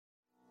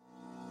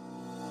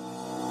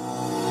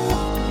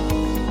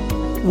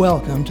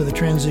Welcome to the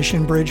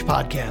Transition Bridge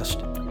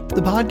Podcast,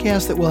 the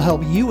podcast that will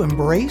help you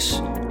embrace,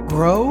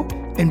 grow,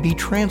 and be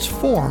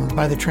transformed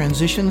by the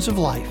transitions of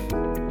life.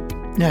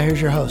 Now here's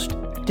your host,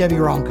 Debbie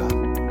Ronka.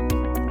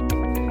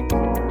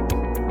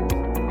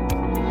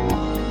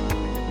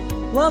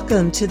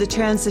 Welcome to the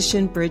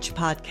Transition Bridge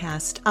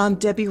Podcast. I'm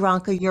Debbie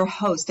Ronka, your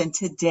host, and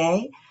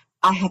today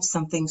I have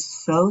something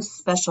so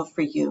special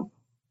for you.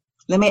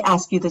 Let me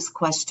ask you this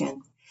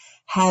question.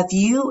 Have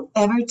you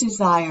ever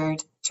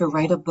desired to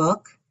write a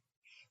book?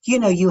 You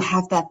know, you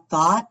have that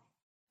thought,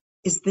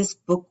 is this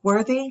book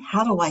worthy?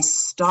 How do I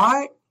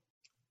start?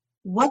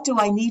 What do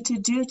I need to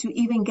do to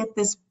even get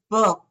this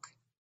book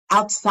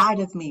outside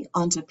of me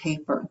onto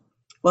paper?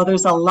 Well,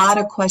 there's a lot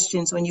of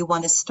questions when you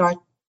want to start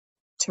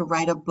to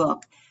write a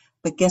book.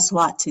 But guess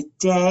what?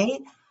 Today,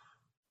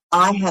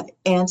 I have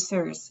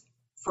answers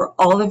for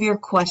all of your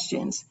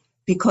questions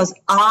because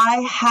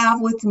I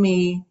have with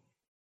me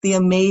the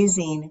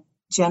amazing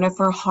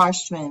Jennifer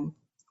Harshman.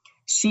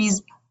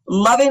 She's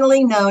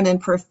lovingly known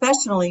and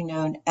professionally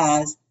known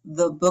as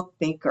the Book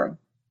Baker.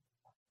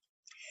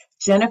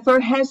 Jennifer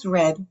has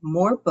read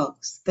more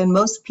books than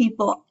most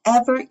people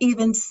ever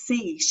even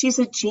see. She's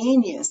a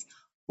genius,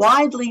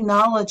 widely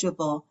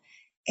knowledgeable,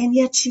 and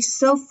yet she's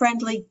so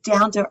friendly,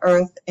 down to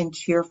earth, and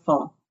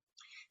cheerful.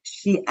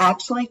 She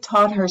actually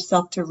taught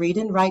herself to read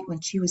and write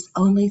when she was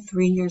only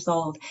 3 years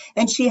old,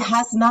 and she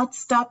has not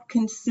stopped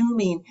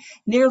consuming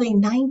nearly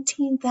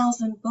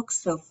 19,000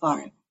 books so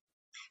far.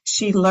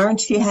 She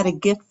learned she had a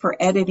gift for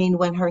editing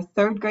when her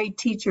third grade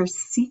teacher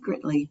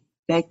secretly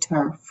begged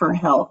her for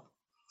help.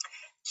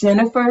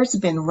 Jennifer's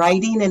been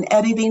writing and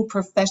editing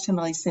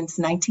professionally since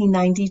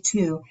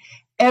 1992,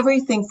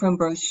 everything from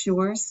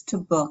brochures to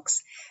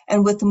books.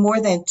 And with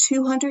more than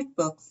 200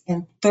 books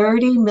and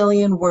 30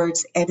 million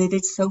words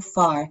edited so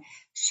far,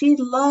 she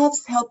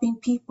loves helping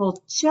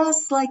people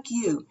just like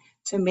you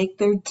to make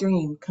their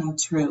dream come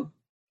true.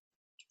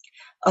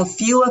 A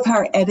few of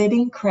her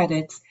editing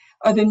credits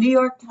are the New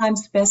York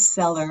Times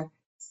bestseller,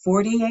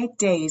 48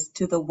 Days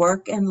to the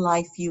Work and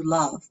Life You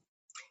Love,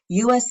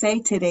 USA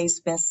Today's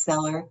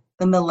bestseller,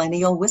 The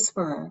Millennial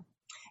Whisperer,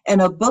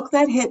 and a book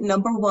that hit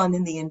 #1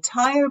 in the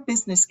entire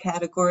business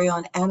category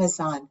on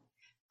Amazon,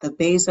 The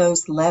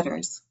Bezos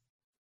Letters.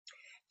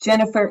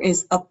 Jennifer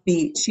is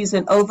upbeat. She's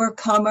an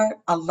overcomer,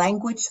 a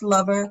language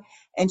lover,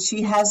 and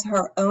she has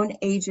her own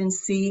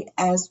agency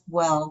as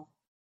well,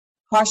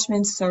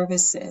 Harshman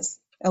Services.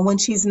 And when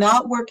she's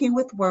not working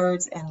with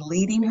words and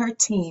leading her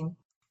team,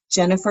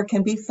 Jennifer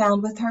can be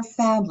found with her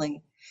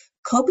family,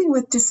 coping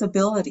with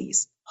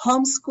disabilities,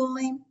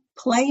 homeschooling,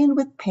 playing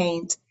with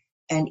paint,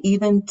 and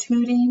even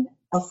tooting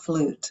a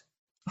flute.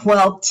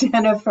 Well,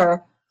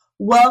 Jennifer,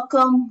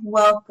 welcome,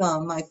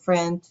 my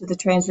friend, to the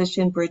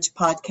Transition Bridge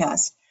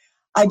Podcast.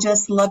 I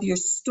just love your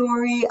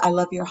story. I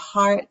love your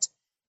heart,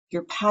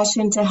 your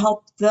passion to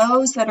help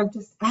those that are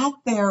just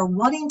out there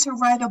wanting to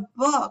write a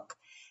book.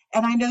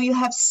 And I know you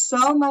have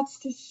so much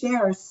to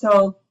share.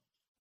 So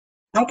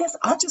I guess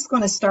I'm just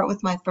going to start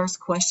with my first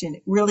question.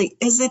 Really,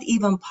 is it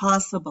even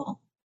possible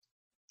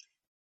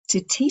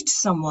to teach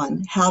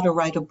someone how to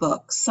write a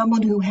book?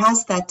 Someone who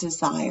has that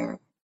desire,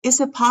 is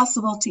it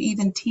possible to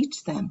even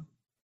teach them?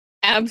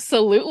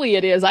 Absolutely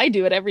it is. I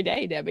do it every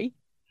day, Debbie.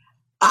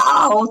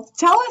 Oh,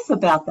 tell us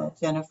about that,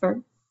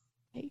 Jennifer.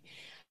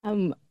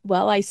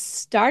 Well, I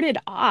started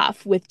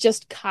off with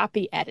just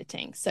copy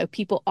editing. So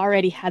people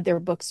already had their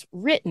books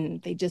written.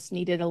 They just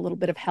needed a little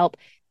bit of help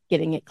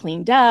getting it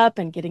cleaned up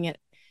and getting it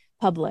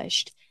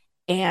published.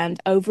 And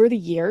over the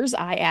years,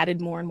 I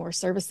added more and more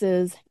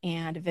services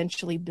and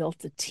eventually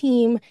built a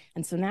team.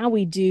 And so now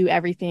we do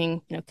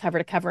everything, cover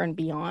to cover and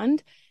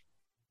beyond.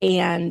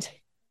 And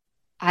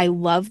I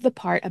love the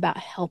part about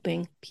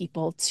helping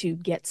people to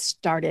get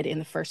started in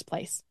the first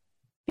place,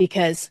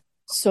 because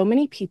so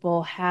many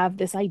people have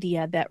this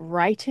idea that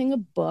writing a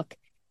book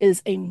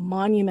is a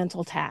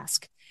monumental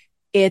task.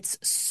 It's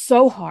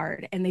so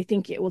hard, and they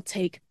think it will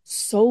take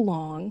so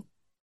long.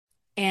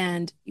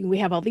 And we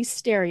have all these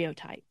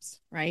stereotypes,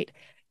 right?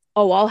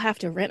 Oh, I'll have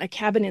to rent a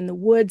cabin in the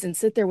woods and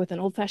sit there with an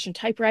old-fashioned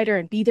typewriter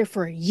and be there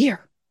for a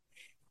year.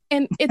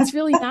 And it's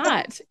really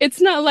not. It's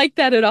not like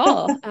that at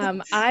all.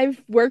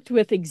 I've worked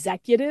with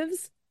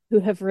executives who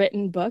have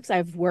written books.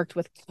 I've worked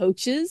with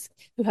coaches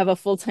who have a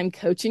full-time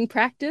coaching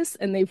practice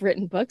and they've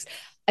written books.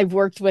 I've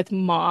worked with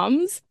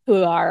moms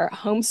who are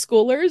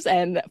homeschoolers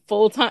and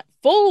full-time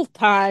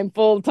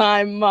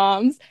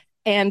moms,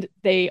 and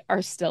they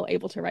are still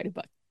able to write a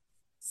book.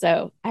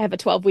 So I have a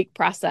 12-week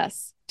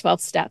process,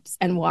 12 steps,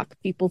 and walk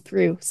people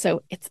through.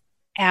 So it's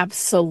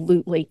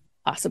absolutely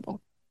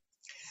possible.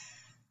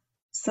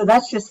 So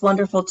that's just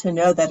wonderful to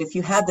know that if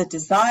you have the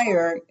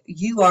desire,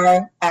 you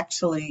are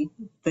actually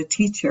the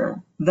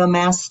teacher, the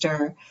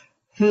master,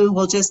 who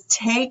will just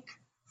take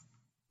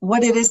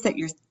what it is that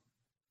you're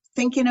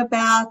thinking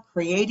about,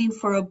 creating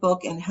for a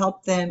book, and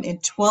help them in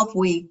 12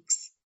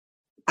 weeks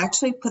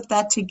actually put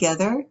that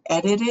together,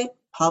 edit it,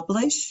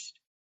 publish.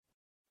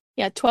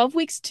 Yeah, 12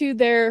 weeks to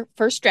their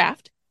first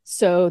draft.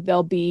 So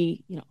there'll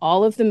be,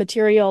 all of the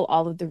material,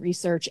 all of the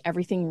research,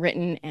 everything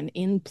written and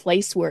in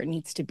place where it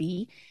needs to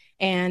be.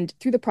 And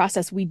through the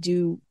process, we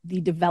do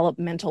the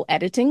developmental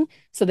editing.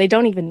 So they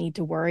don't even need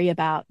to worry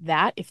about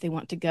that. If they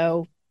want to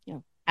go,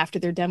 after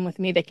they're done with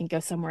me, they can go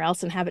somewhere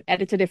else and have it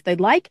edited if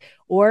they'd like,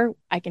 or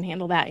I can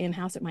handle that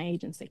in-house at my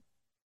agency.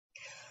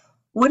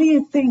 What do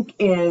you think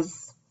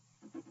is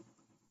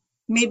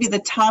maybe the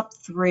top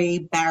 3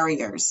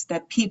 barriers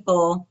that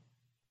people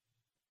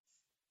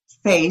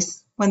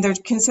face when they're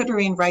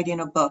considering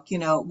writing a book?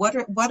 What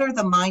are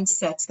the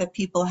mindsets that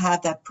people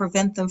have that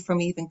prevent them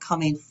from even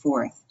coming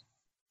forth?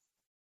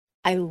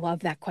 I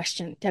love that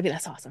question, Debbie.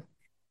 That's awesome.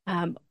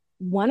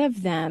 One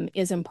of them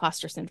is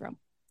imposter syndrome.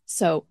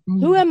 So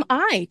who am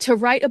I to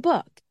write a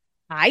book?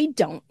 I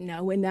don't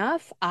know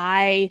enough.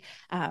 I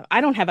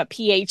don't have a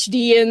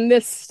PhD in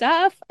this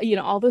stuff.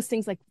 All those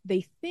things. Like,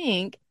 they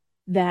think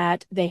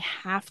that they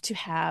have to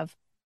have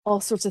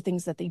all sorts of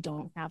things that they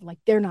don't have. Like,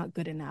 they're not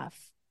good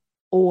enough,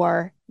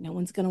 or no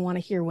one's going to want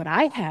to hear what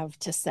I have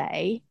to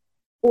say,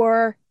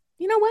 or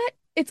you know what?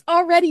 It's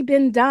already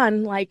been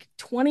done like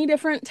 20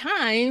 different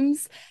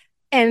times.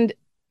 And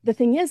the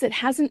thing is, it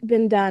hasn't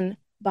been done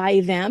by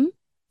them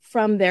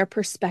from their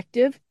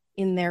perspective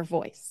in their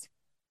voice.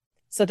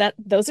 So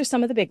those are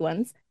some of the big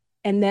ones.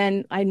 And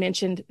then I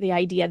mentioned the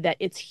idea that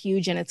it's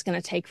huge and it's going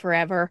to take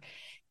forever.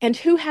 And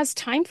who has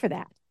time for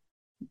that?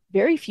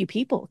 Very few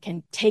people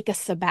can take a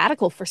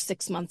sabbatical for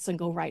 6 months and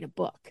go write a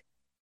book.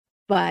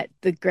 But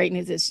the great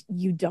news is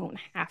you don't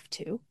have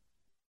to.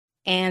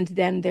 And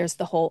then there's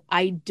the whole,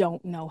 I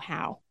don't know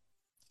how.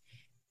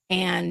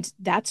 And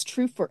that's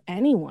true for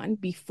anyone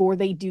before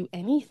they do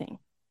anything.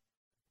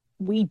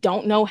 We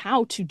don't know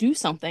how to do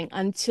something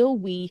until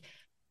we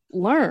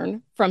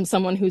learn from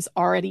someone who's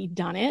already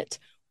done it,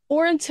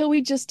 or until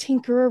we just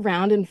tinker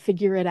around and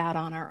figure it out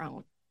on our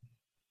own.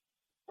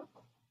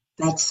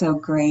 That's so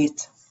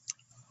great.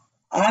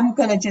 I'm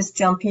going to just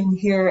jump in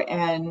here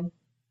and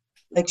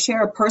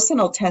share a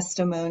personal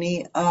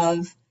testimony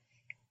of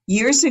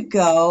years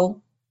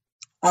ago.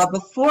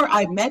 Before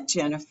I met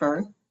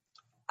Jennifer,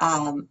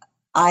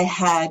 I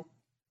had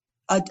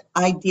an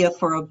idea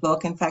for a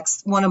book. In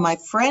fact, one of my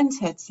friends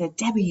had said,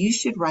 Debbie, you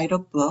should write a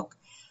book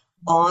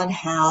on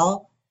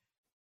how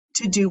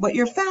to do what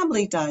your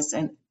family does.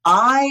 And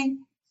I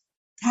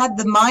had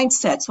the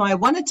mindset. So I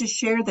wanted to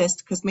share this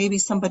because maybe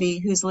somebody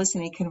who's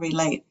listening can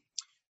relate.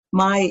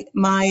 I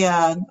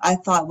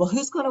thought, well,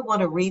 who's going to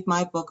want to read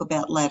my book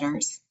about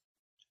letters?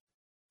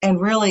 And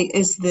really,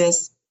 is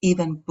this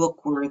even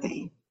book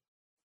worthy?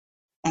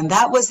 And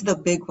that was the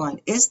big one.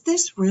 Is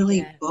this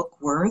really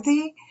book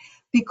worthy?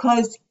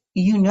 Because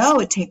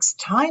it takes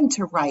time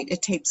to write.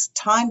 It takes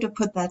time to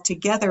put that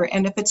together.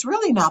 And if it's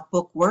really not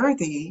book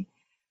worthy,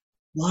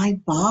 why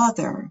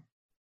bother?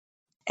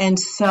 And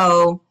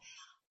so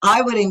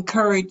I would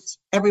encourage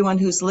everyone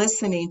who's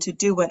listening to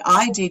do what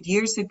I did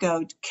years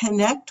ago, to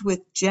connect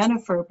with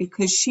Jennifer,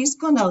 because she's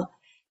going to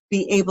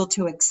be able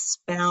to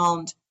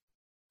expound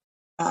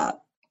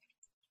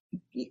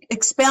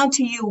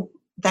to you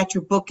that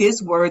your book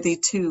is worthy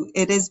too.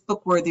 It is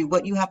book worthy.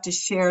 What you have to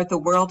share, the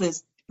world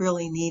is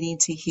really needing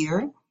to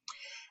hear.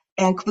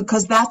 And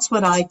because that's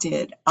what I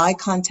did. I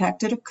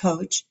contacted a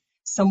coach,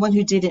 someone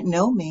who didn't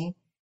know me,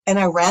 and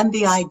I ran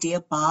the idea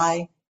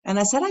by, and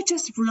I said, I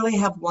just really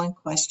have one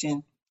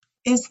question.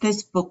 Is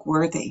this book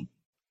worthy?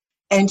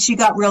 And she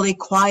got really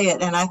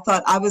quiet, and I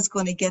thought I was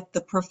going to get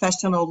the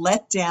professional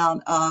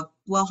letdown of,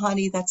 well,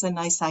 honey, that's a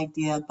nice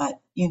idea, but,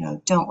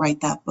 don't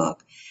write that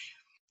book.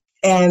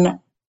 And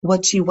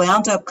what she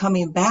wound up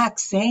coming back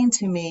saying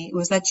to me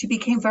was that she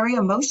became very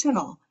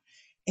emotional.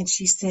 And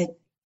she said,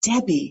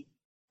 Debbie,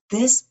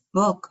 this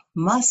book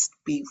must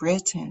be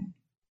written.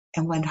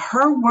 And when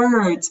her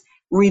words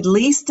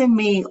released in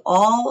me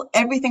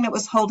everything that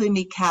was holding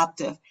me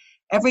captive,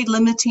 every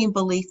limiting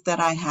belief that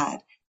I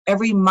had,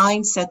 every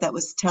mindset that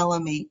was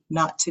telling me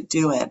not to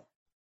do it.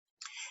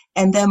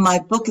 And then my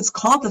book is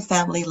called The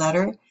Family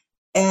Letter,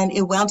 and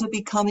it wound up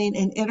becoming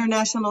an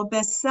international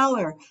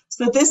bestseller.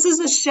 So this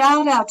is a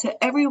shout out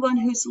to everyone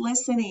who's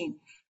listening.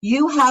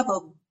 You have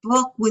a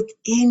book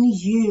within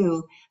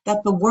you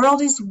that the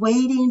world is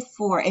waiting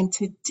for. And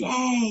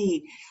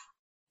today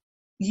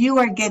you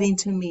are getting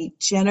to meet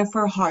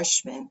Jennifer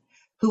Harshman,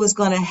 who is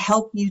going to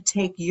help you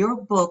take your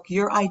book,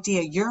 your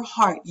idea, your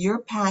heart, your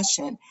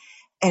passion,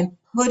 and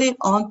put it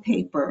on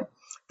paper,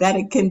 that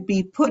it can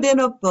be put in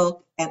a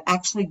book and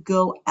actually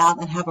go out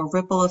and have a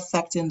ripple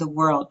effect in the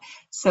world.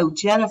 So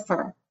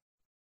Jennifer,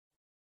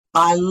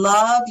 I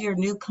love your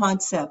new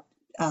concept,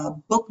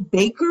 book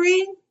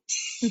bakery.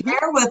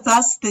 Share with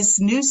us this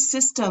new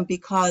system,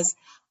 because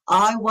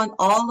I want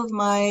all of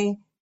my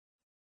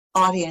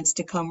audience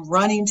to come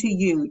running to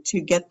you to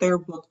get their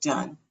book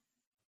done.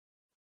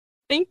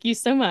 Thank you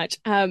so much.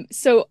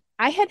 So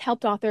I had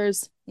helped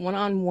authors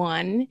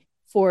one-on-one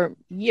for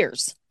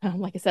years.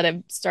 Like I said,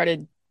 I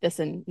started this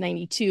in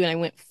 92 and I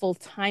went full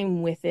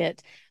time with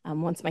it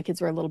once my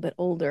kids were a little bit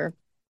older.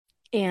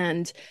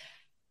 And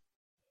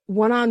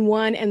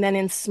one-on-one, and then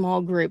in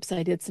small groups,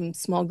 I did some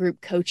small group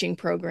coaching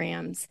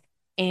programs.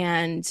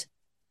 And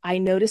I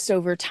noticed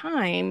over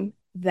time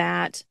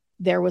that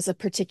there was a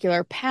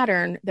particular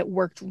pattern that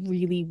worked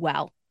really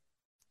well.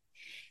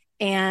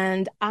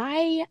 And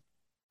I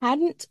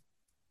hadn't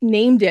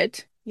named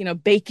it,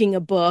 baking a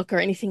book or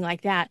anything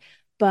like that.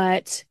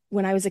 But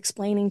when I was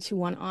explaining to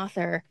one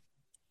author,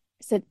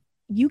 I said,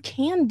 you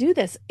can do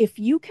this. If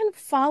you can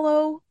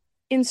follow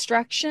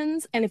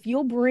instructions and if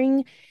you'll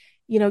bring,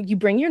 you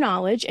bring your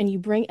knowledge and you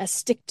bring a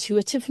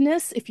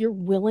stick-to-itiveness, if you're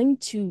willing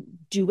to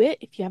do it,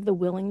 if you have the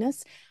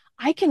willingness,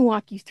 I can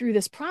walk you through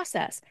this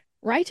process.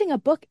 Writing a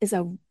book is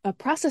a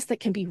process that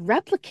can be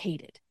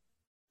replicated.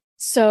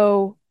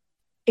 So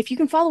if you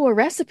can follow a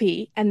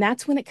recipe, and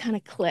that's when it kind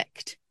of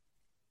clicked.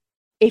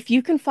 If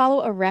you can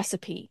follow a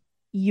recipe,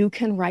 you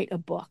can write a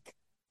book.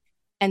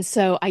 And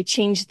so I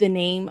changed the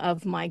name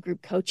of my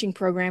group coaching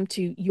program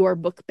to Your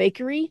Book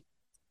Bakery.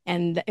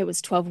 And it was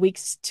 12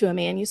 weeks to a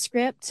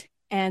manuscript.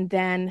 And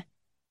then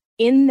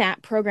in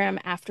that program,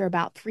 after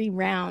about 3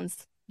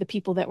 rounds, the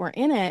people that were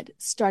in it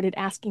started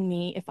asking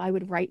me if I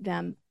would write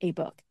them a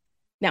book.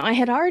 Now, I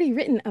had already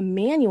written a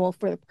manual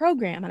for the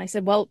program. And I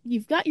said, well,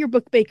 you've got your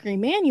book bakery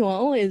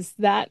manual. Is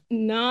that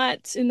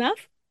not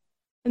enough?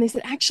 And they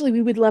said, actually,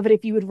 we would love it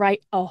if you would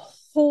write a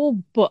whole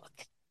book.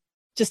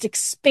 Just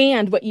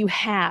expand what you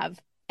have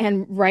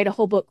and write a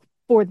whole book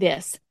for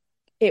this.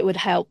 It would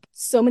help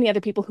so many other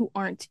people who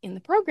aren't in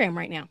the program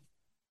right now.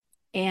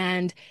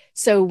 And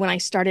so when I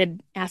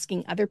started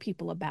asking other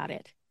people about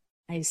it,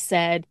 I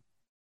said,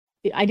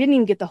 I didn't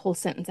even get the whole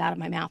sentence out of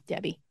my mouth,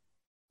 Debbie.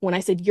 When I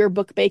said Your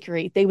Book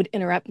Bakery, they would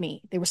interrupt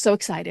me. They were so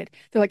excited.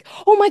 They're like,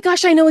 oh my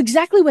gosh, I know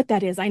exactly what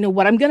that is. I know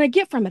what I'm going to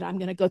get from it. I'm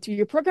going to go through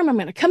your program. I'm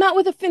going to come out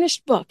with a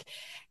finished book.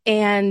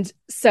 And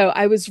so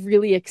I was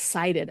really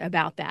excited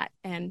about that.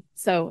 And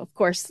so, of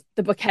course,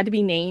 the book had to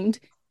be named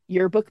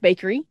Your Book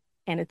Bakery.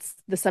 And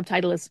the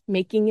subtitle is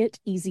Making It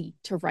Easy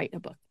to Write a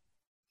Book.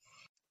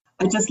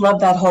 I just love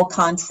that whole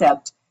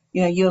concept.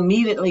 You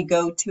immediately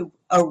go to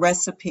a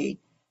recipe,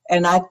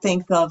 and I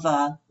think of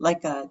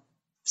like a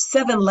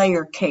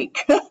 7-layer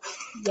cake.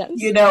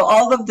 Yes.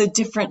 All of the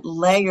different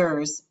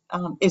layers.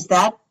 Is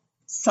that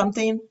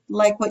something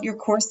like what your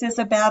course is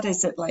about?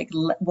 Is it like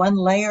one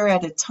layer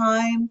at a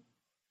time?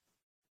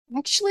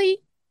 Actually,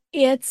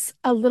 it's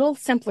a little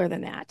simpler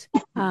than that.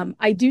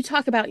 I do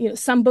talk about,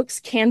 some books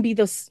can be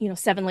those,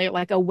 7-layer,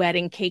 like a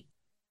wedding cake,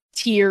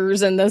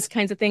 tiers and those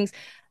kinds of things.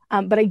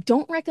 But I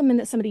don't recommend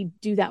that somebody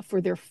do that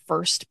for their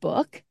first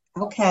book.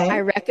 Okay. I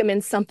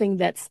recommend something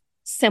that's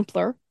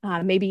simpler,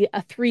 maybe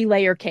a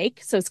 3-layer cake.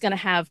 So it's going to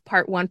have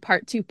part 1,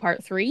 part 2,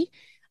 part 3.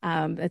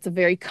 That's a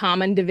very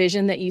common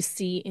division that you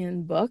see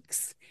in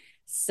books.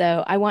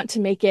 So I want to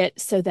make it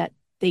so that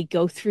they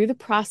go through the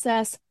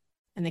process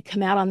and they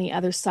come out on the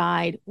other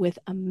side with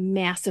a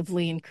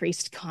massively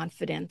increased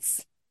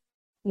confidence.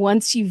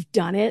 Once you've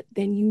done it,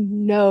 then you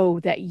know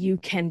that you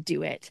can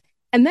do it.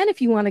 And then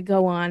if you want to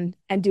go on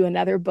and do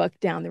another book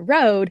down the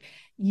road,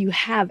 you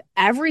have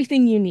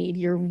everything you need.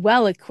 You're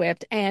well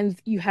equipped and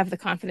you have the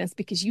confidence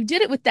because you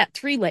did it with that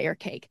 3-layer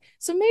cake.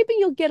 So maybe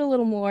you'll get a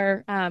little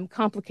more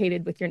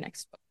complicated with your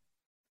next book.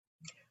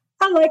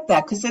 I like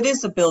that because it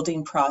is a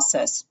building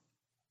process.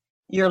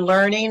 You're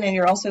learning and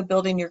you're also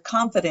building your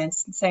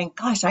confidence and saying,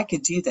 gosh, I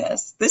could do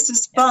this. This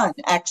is fun,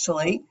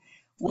 actually.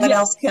 What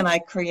else can I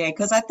create?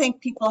 Because I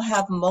think people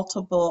have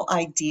multiple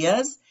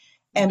ideas.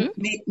 And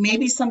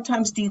maybe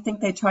sometimes do you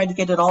think they try to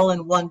get it all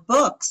in one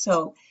book?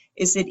 So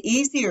is it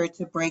easier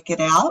to break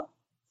it out?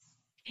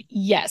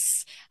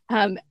 Yes.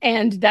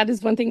 And that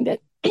is one thing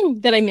that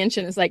that I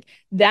mentioned is like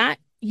that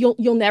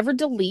you'll never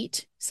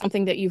delete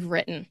something that you've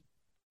written.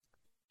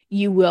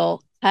 You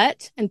will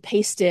cut and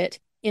paste it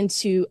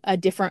into a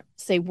different,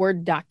 say,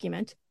 Word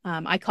document.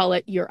 I call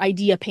it your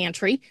idea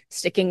pantry,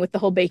 sticking with the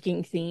whole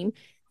baking theme.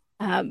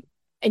 And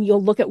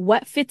you'll look at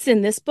what fits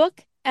in this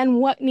book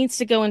and what needs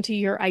to go into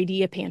your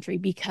idea pantry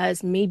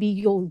because maybe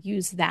you'll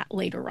use that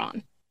later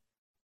on.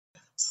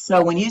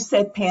 So when you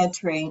said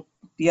pantry,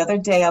 the other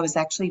day I was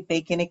actually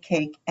baking a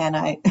cake and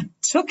I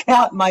took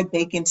out my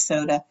baking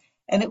soda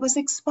and it was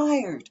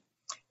expired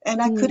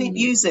and I couldn't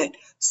use it.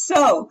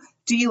 So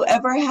do you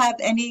ever have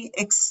any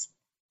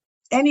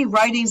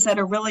writings that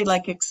are really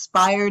like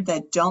expired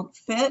that don't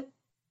fit?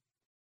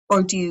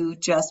 Or do you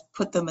just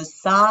put them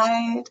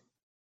aside?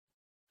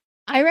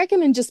 I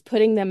recommend just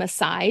putting them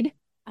aside.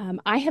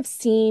 I have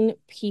seen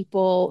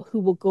people who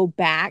will go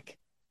back,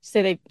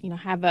 say they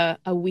have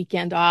a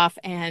weekend off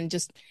and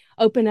just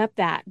open up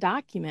that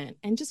document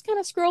and just kind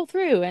of scroll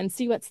through and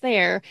see what's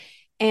there.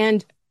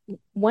 And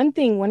one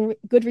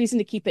good reason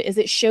to keep it is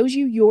it shows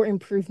you your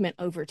improvement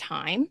over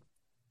time,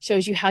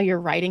 shows you how your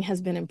writing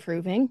has been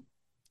improving.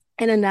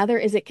 And another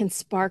is it can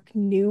spark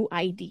new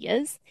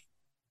ideas.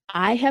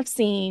 I have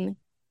seen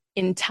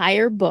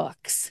entire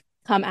books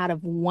come out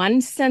of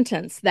one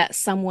sentence that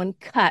someone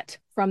cut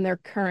from their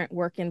current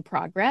work in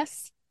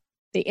progress.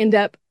 They end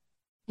up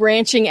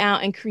branching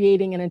out and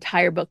creating an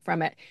entire book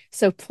from it.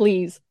 So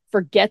please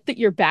forget that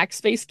your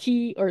backspace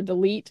key or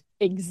delete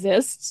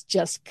exists.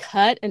 Just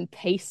cut and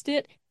paste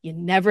it. You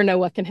never know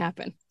what can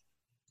happen.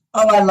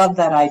 Oh, I love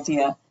that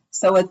idea.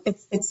 So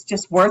it's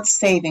just worth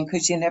saving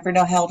because you never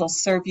know how it'll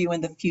serve you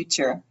in the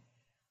future.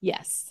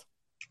 Yes.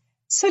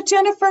 So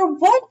Jennifer,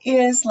 what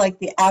is like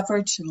the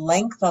average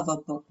length of a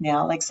book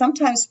now? Like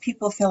sometimes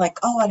people feel like,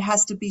 oh, it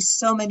has to be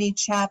so many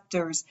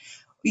chapters.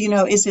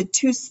 Is it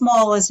too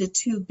small? Is it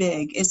too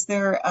big? Is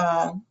there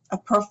a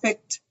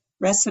perfect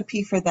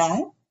recipe for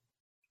that?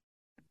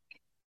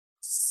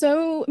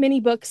 So many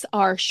books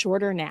are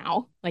shorter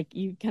now, like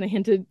you kind of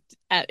hinted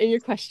at in your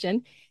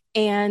question.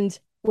 And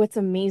what's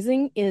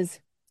amazing is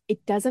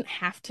it doesn't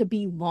have to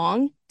be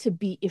long to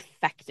be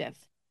effective.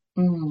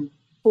 Mm.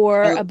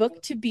 For Oh, a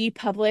book to be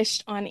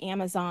published on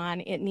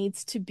Amazon, it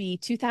needs to be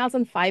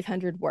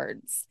 2,500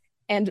 words.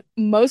 And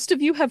most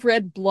of you have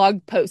read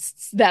blog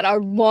posts that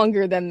are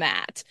longer than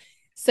that.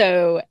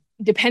 So,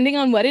 depending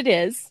on what it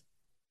is,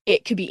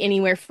 it could be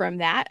anywhere from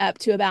that up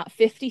to about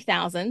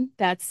 50,000.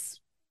 That's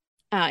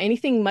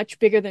anything much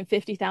bigger than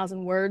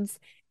 50,000 words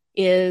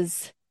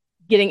is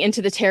getting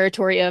into the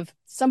territory of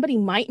somebody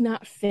might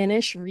not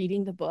finish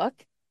reading the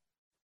book.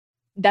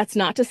 That's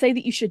not to say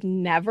that you should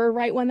never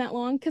write one that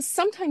long, because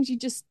sometimes you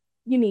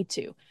need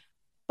to.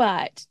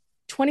 But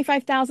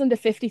 25,000 to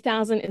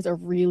 50,000 is a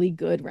really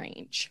good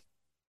range.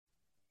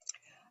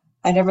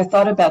 I never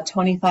thought about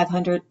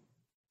 2,500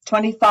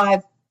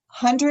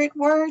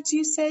 words,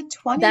 you said?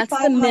 That's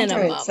the 2,500.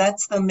 minimum.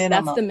 That's the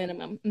That's the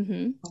minimum.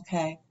 minimum.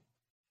 Okay.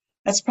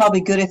 That's probably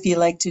good if you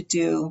like to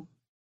do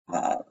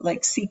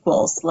like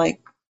sequels.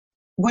 Like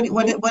Hmm.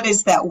 what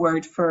is that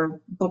word for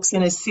books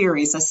in a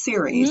series? A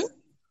series.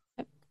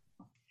 Hmm.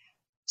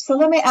 So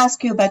let me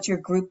ask you about your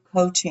group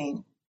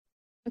coaching.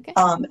 Okay.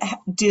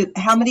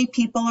 How many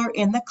people are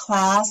in the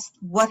class?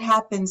 What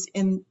happens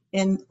in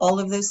all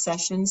of those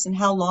sessions, and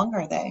how long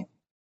are they?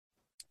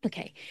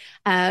 Okay.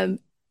 Um,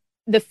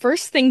 the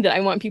first thing that I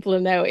want people to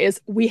know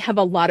is we have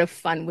a lot of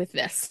fun with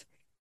this.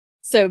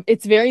 So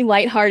it's very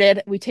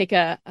lighthearted. We take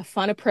a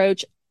fun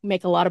approach,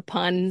 make a lot of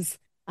puns,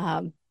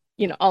 um,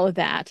 all of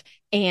that.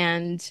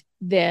 And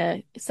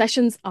the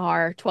sessions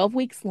are 12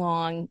 weeks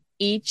long.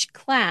 Each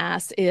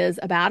class is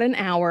about an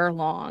hour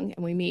long,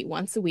 and we meet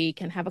once a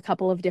week and have a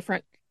couple of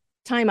different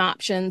time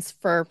options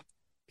for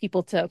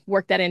people to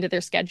work that into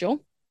their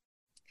schedule.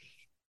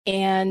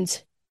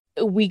 And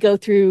we go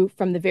through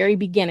from the very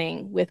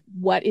beginning with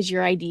what is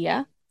your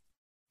idea?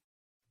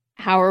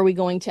 How are we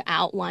going to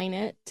outline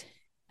it?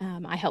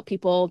 I help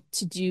people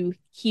to do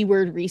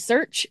keyword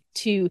research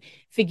to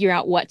figure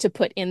out what to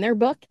put in their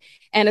book.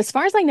 And as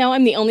far as I know,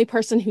 I'm the only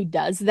person who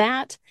does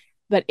that,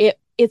 but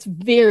it's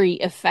very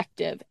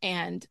effective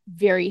and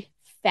very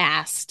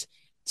fast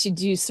to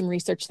do some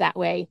research that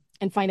way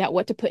and find out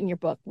what to put in your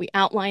book. We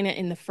outline it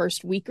in the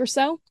first week or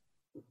so.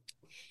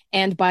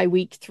 And by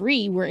week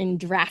 3, we're in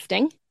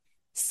drafting.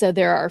 So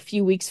there are a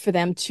few weeks for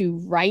them to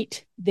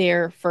write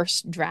their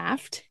first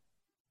draft.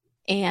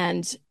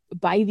 And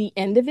by the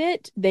end of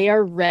it, they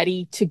are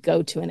ready to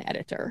go to an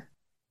editor.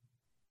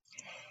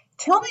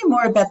 Tell me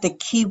more about the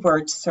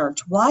keyword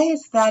search. Why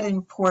is that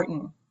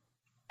important?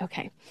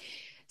 Okay.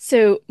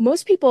 So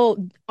most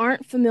people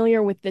aren't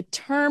familiar with the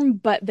term,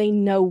 but they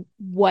know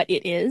what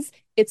it is.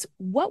 It's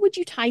what would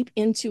you type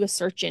into a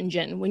search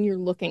engine when you're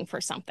looking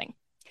for something?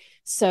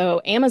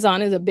 So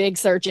Amazon is a big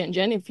search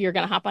engine. If you're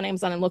going to hop on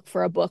Amazon and look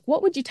for a book,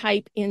 what would you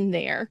type in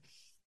there?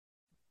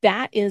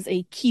 That is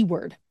a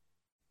keyword.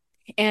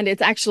 And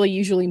it's actually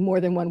usually more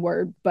than one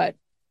word, but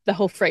the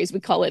whole phrase, we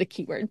call it a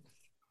keyword.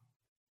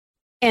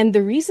 And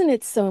the reason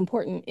it's so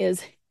important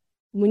is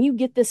when you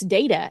get this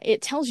data,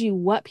 it tells you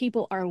what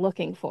people are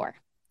looking for.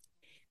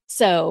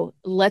 So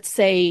let's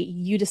say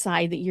you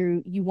decide that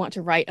you want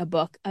to write a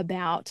book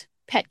about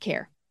pet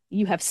care.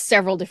 You have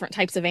several different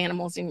types of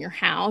animals in your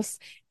house,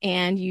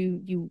 and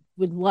you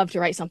would love to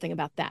write something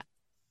about that.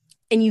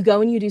 And you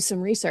go and you do some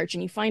research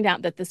and you find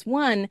out that this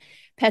one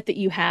pet that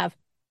you have,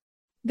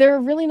 there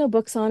are really no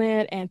books on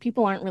it, and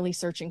people aren't really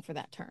searching for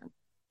that term.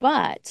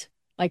 But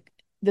like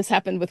this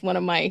happened with one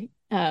of my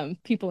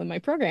people in my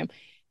program.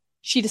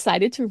 She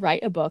decided to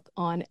write a book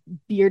on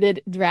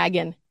bearded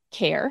dragon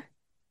care.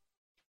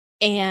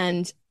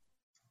 And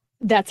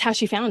that's how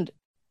she found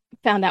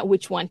out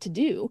which one to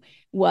do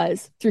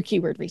was through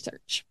keyword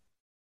research.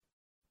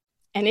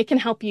 And it can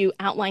help you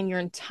outline your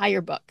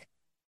entire book.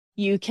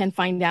 You can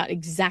find out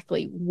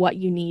exactly what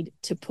you need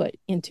to put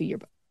into your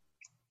book.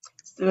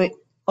 So it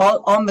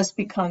almost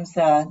becomes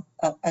a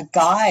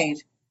guide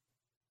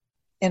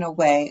in a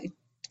way. It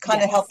kind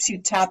of Yes. helps you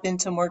tap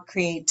into more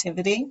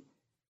creativity.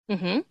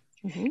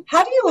 Mm-hmm. Mm-hmm.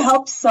 How do you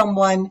help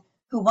someone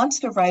who wants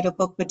to write a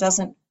book but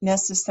doesn't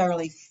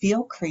necessarily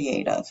feel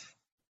creative?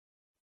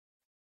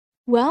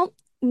 Well,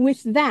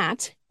 with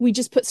that, we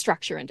just put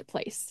structure into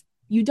place.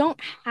 You don't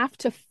have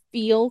to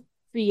feel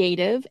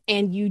creative,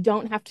 and you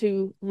don't have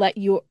to let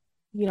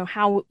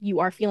how you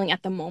are feeling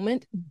at the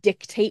moment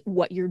dictate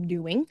what you're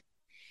doing.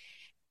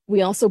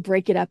 We also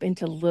break it up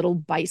into little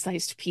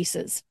bite-sized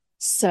pieces.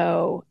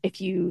 So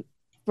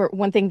for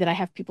one thing that I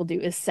have people do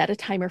is set a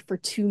timer for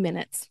 2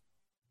 minutes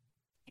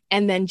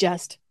and then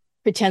just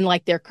pretend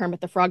like they're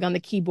Kermit the Frog on the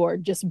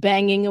keyboard, just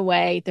banging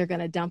away. They're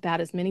going to dump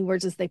out as many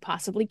words as they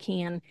possibly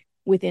can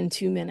within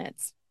 2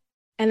 minutes.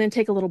 and then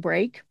take a little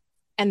break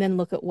and then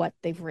look at what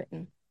they've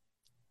written.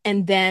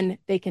 And then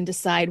they can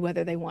decide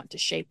whether they want to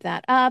shape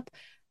that up.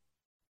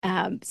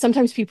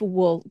 Sometimes people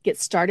will get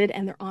started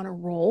and they're on a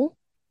roll.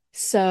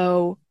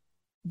 So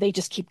they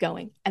just keep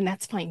going, and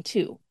that's fine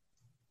too.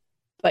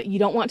 But you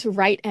don't want to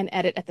write and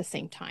edit at the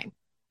same time.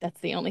 That's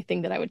the only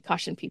thing that I would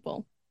caution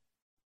people.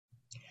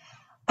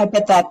 I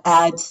bet that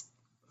adds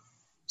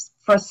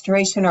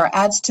frustration or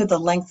adds to the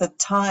length of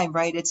time,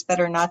 right? It's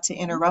better not to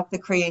interrupt the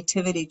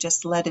creativity,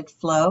 just let it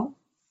flow.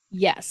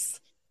 Yes.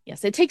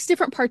 Yes. It takes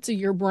different parts of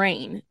your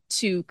brain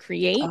to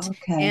create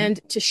Okay. and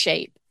to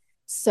shape.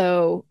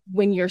 So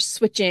when you're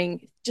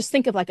switching, just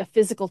think of like a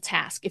physical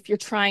task. If you're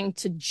trying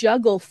to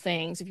juggle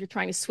things, if you're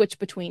trying to switch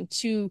between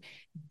two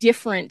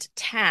different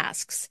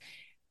tasks,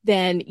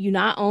 then you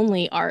not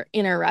only are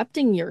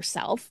interrupting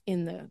yourself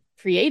in the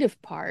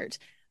creative part,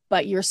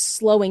 but you're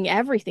slowing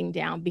everything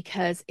down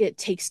because it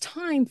takes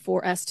time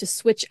for us to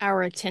switch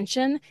our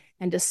attention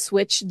and to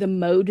switch the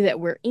mode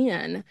that we're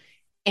in.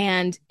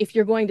 And if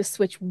you're going to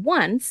switch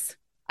once,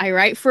 I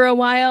write for a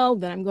while,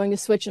 then I'm going to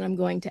switch and I'm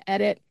going to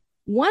edit.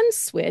 One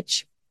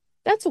switch,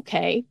 that's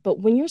okay. But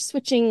when you're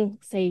switching,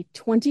 say,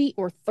 20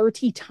 or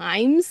 30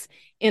 times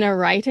in a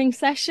writing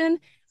session,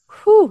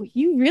 whew,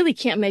 you really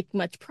can't make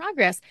much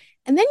progress.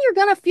 And then you're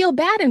going to feel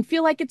bad and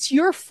feel like it's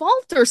your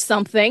fault or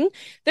something.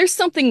 There's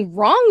something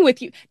wrong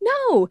with you.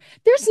 No,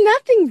 there's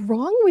nothing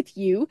wrong with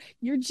you.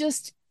 You're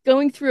just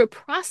going through a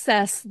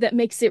process that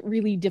makes it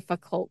really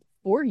difficult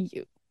for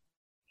you.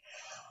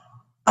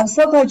 I'm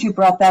so glad you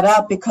brought that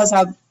up because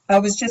I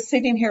was just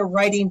sitting here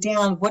writing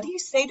down, what do you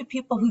say to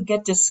people who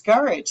get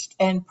discouraged?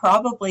 And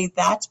probably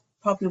that's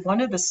probably one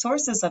of the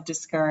sources of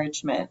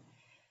discouragement.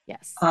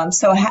 Yes.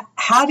 So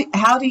how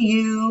do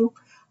you,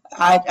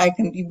 I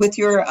can, with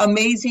your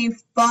amazing,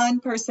 fun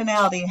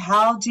personality,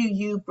 how do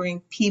you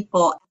bring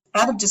people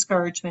out of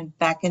discouragement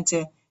back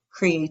into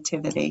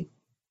creativity?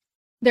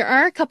 There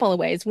are a couple of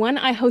ways. One,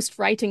 I host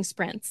writing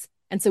sprints.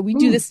 And so we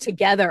do Hmm. this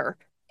together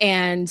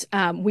and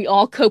we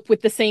all cope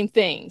with the same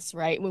things,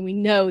 right? When we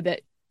know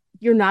that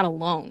you're not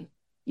alone.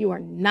 You are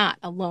not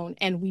alone.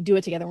 And we do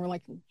it together. And we're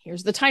like,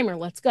 here's the timer.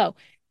 Let's go.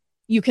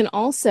 You can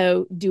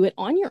also do it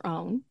on your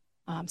own.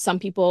 Some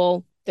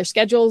people, their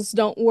schedules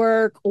don't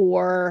work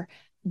or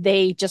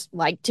they just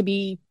like to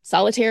be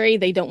solitary.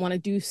 They don't want to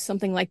do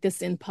something like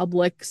this in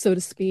public, so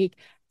to speak.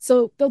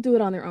 So they'll do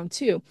it on their own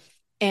too.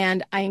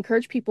 And I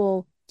encourage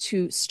people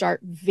to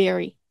start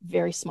very,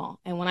 very small.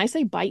 And when I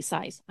say bite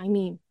size, I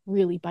mean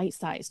really bite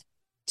sized.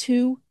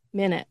 2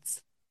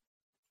 minutes.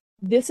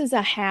 This is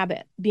a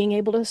habit, being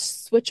able to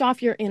switch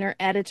off your inner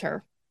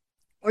editor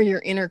or your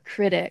inner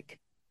critic.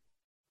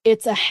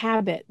 It's a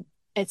habit.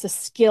 It's a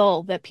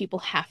skill that people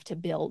have to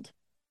build.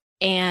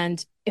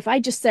 And if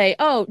I just say,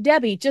 oh,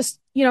 Debbie, just,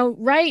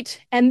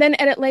 write and then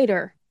edit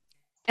later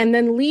and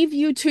then leave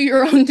you to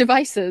your own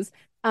devices,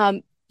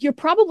 you're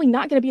probably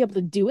not going to be able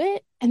to do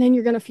it. And then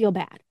you're going to feel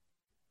bad.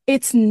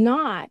 It's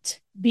not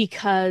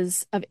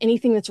because of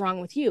anything that's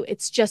wrong with you.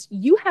 It's just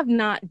you have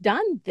not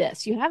done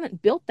this. You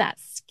haven't built that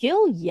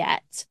skill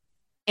yet.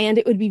 And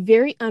it would be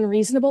very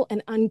unreasonable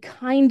and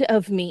unkind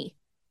of me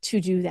to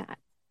do that.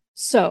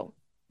 So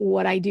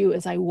what I do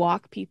is I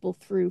walk people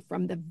through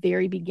from the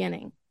very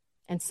beginning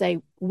and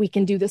say, we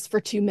can do this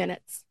for 2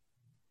 minutes.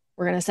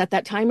 We're going to set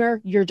that timer.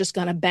 You're just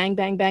going to bang,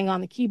 bang, bang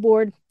on the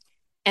keyboard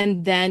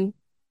and then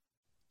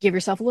give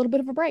yourself a little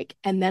bit of a break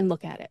and then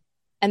look at it.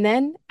 And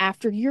then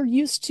after you're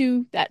used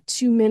to that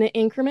 2 minute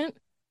increment,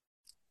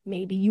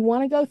 maybe you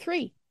want to go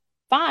 3,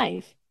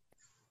 5,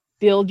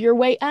 build your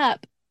way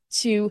up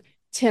to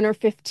 10 or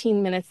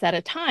 15 minutes at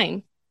a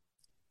time.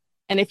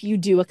 And if you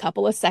do a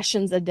couple of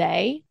sessions a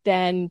day,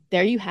 then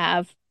there you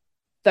have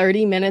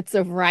 30 minutes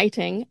of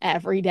writing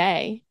every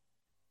day.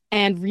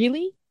 And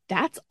really,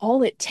 that's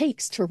all it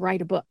takes to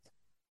write a book.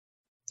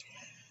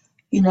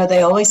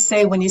 They always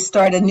say when you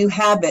start a new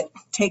habit,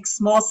 take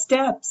small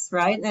steps,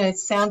 right? And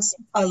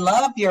I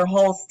love your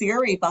whole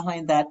theory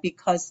behind that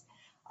because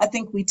I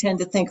think we tend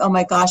to think, oh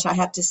my gosh, I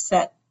have to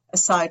set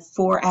aside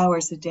 4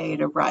 hours a day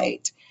to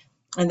write.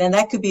 And then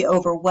that could be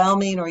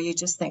overwhelming, or you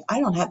just think,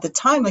 I don't have the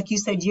time. Like you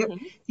said,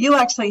 you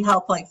actually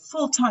help like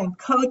full-time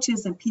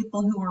coaches and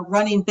people who are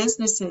running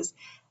businesses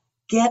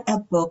get a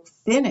book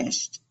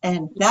finished.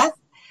 And that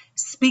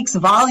speaks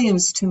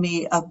volumes to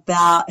me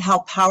about how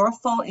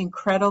powerful,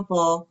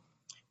 incredible,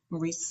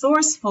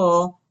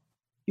 resourceful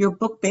your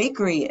book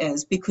bakery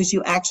is because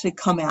you actually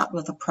come out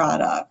with a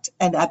product.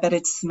 And I bet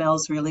it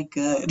smells really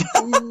good.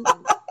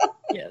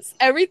 Yes,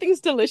 everything's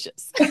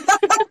delicious.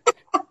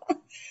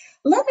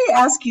 Let me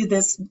ask you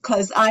this,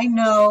 because I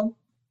know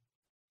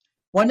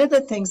one of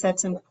the things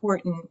that's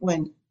important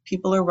when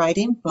people are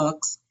writing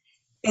books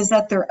is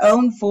that their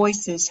own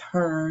voice is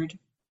heard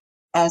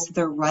as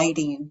they're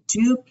writing.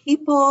 Do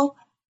people,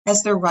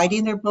 as they're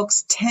writing their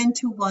books, tend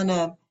to want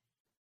to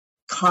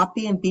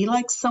copy and be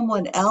like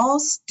someone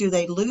else? Do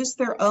they lose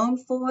their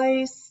own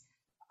voice?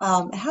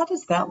 How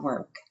does that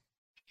work?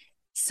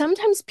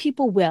 Sometimes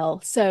people will.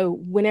 So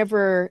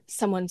whenever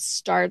someone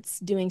starts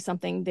doing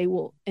something, they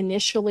will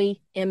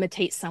initially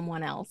imitate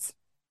someone else.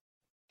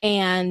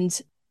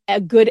 And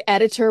a good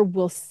editor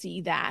will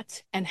see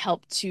that and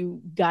help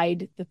to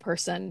guide the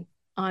person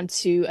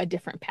onto a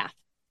different path.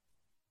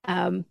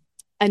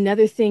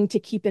 Another thing to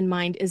keep in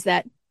mind is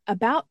that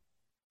about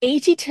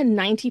 80 to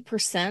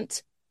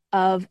 90%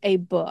 of a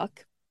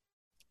book,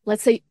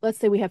 let's say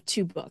we have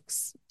 2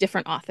 books,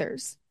 different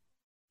authors,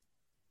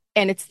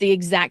 and it's the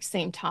exact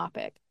same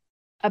topic.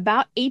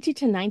 About 80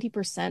 to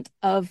 90%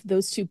 of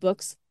those 2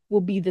 books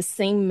will be the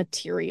same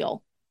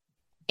material.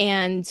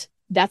 And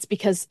that's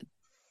because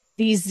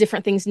these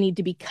different things need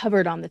to be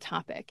covered on the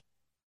topic.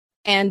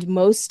 And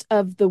most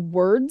of the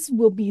words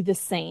will be the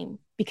same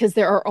because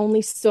there are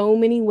only so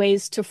many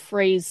ways to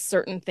phrase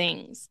certain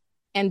things.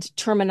 And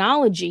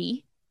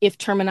terminology, if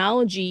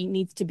terminology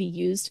needs to be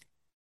used,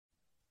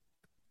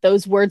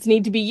 those words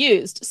need to be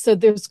used. So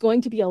there's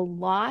going to be a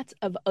lot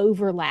of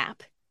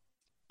overlap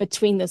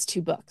between those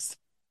 2 books.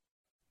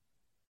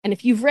 And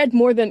if you've read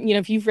more than,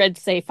 if you've read,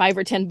 say, 5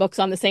 or 10 books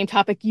on the same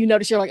topic, you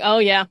notice you're like, oh,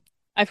 yeah,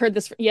 I've heard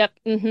this. Yep.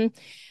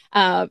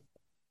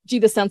 Gee,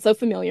 this sounds so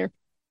familiar.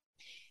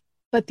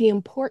 But the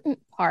important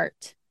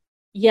part,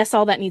 yes,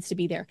 all that needs to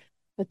be there.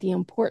 But the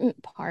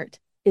important part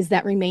is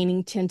that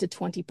remaining 10 to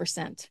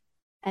 20%.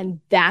 And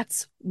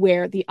that's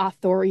where the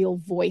authorial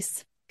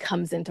voice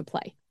comes into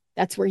play.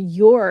 That's where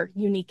your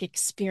unique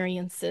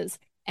experiences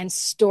and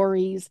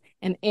stories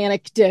and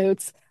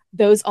anecdotes,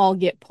 those all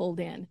get pulled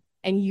in.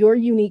 And your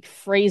unique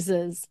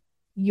phrases,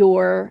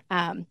 the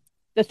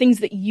things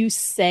that you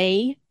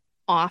say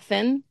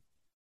often,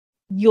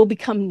 you'll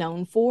become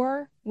known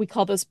for. We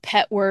call those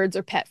pet words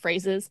or pet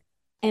phrases.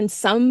 And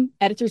some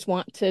editors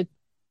want to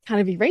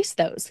kind of erase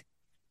those.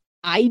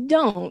 I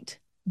don't,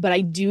 but I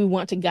do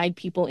want to guide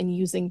people in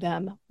using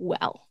them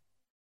well.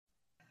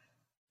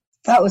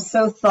 That was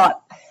so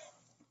thought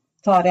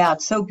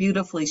out, so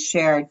beautifully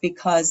shared,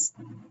 because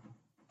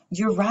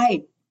you're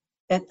right.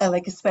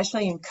 Like,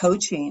 especially in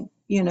coaching,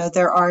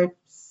 there are,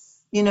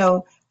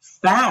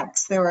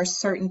 facts, there are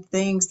certain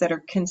things that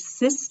are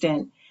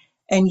consistent,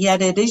 and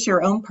yet it is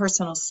your own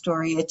personal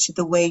story. It's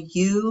the way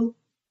you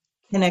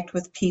connect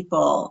with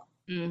people,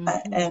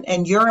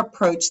 and your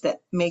approach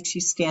that makes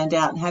you stand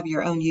out and have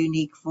your own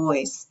unique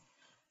voice.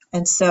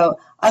 And so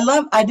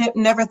I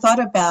never thought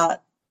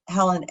about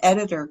how an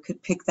editor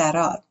could pick that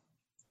up.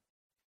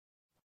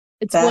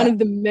 It's one of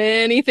the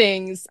many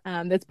things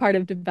that's part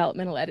of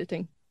developmental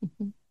editing.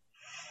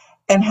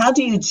 And how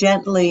do you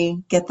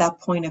gently get that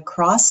point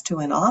across to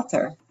an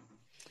author?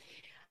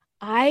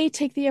 I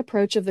take the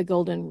approach of the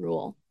golden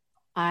rule.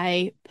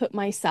 I put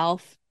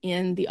myself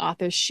in the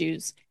author's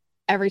shoes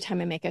every time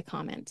I make a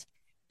comment.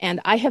 And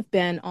I have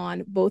been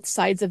on both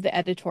sides of the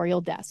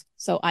editorial desk.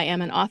 So I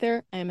am an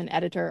author, I am an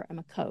editor, I'm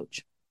a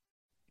coach.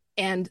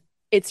 And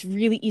it's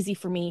really easy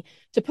for me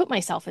to put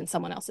myself in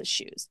someone else's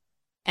shoes.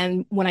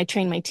 And when I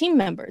train my team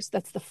members,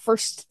 that's the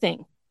first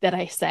thing that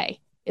I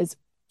say is,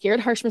 here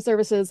at Harshman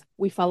Services,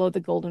 we follow the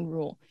golden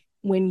rule.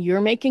 When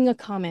you're making a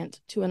comment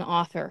to an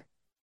author,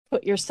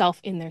 put yourself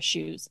in their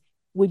shoes.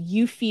 Would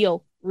you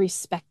feel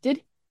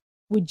respected?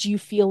 Would you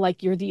feel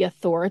like you're the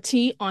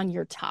authority on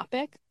your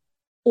topic?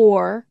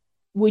 Or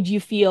would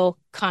you feel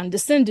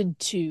condescended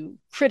to,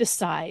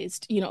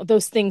 criticized?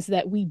 Those things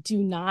that we do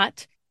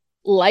not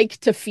like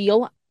to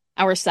feel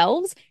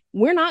ourselves,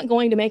 we're not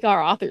going to make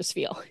our authors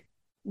feel.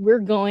 We're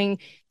going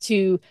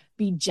to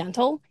be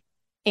gentle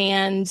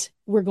and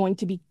we're going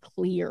to be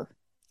clear.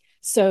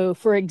 So,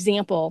 for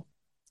example,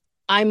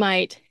 I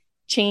might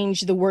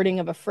change the wording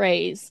of a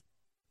phrase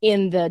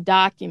in the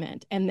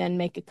document and then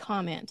make a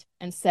comment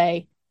and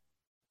say,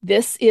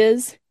 this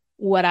is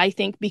what I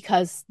think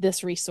because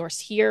this resource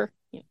here,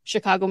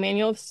 Chicago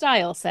Manual of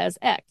Style says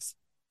X.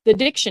 The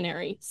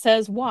dictionary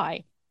says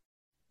Y.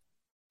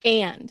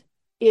 And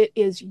it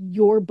is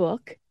your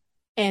book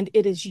and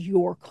it is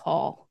your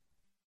call.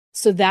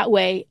 So that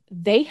way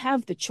they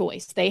have the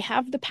choice. They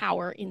have the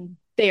power in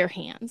their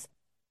hands.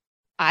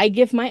 I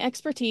give my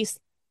expertise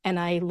and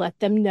I let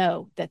them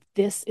know that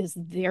this is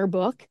their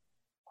book.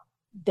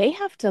 They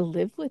have to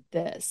live with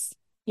this.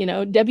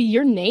 Debbie,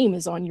 your name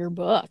is on your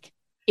book.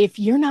 If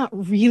you're not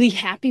really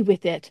happy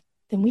with it,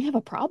 then we have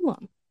a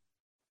problem.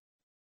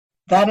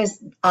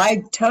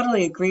 I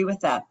totally agree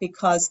with that,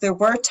 because there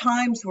were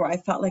times where I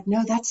felt like,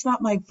 no, that's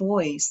not my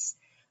voice,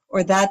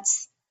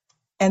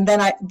 and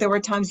then there were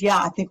times,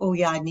 I think, oh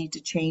yeah, I need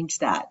to change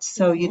that.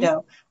 So,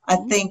 I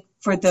think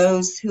for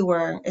those who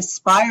are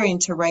aspiring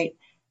to write,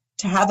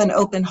 to have an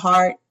open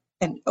heart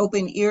and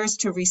open ears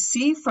to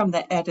receive from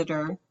the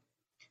editor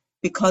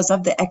because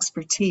of the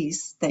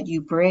expertise that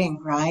you bring,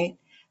 right?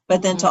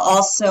 But then to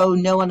also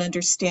know and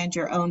understand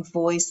your own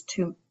voice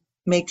to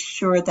make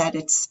sure that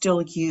it's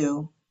still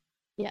you.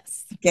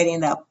 Yes. Getting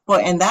that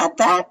point. And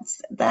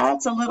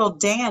that's a little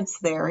dance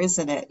there,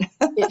 isn't it?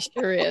 It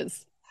sure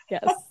is.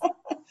 Yes.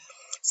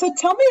 So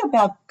tell me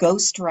about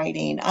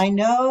ghostwriting. I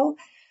know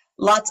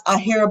I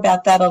hear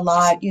about that a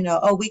lot,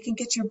 we can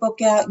get your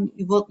book out and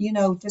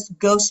we'll, just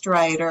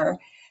ghostwriter.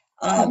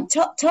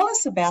 Tell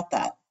us about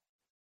that.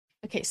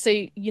 Okay. So,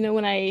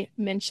 when I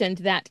mentioned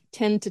that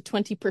 10 to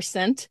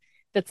 20%,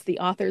 that's the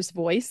author's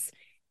voice,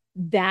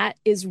 that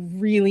is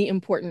really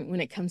important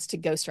when it comes to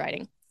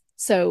ghostwriting.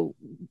 So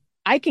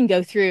I can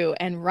go through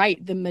and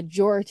write the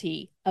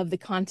majority of the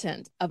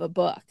content of a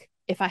book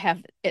if I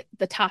have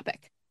the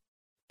topic,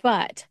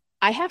 but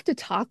I have to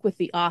talk with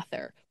the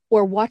author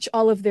or watch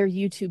all of their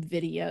YouTube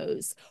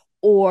videos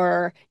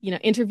or,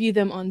 interview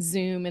them on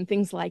Zoom and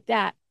things like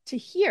that to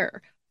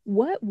hear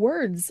what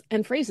words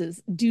and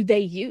phrases do they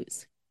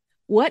use.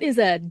 What is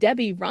a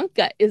Debbie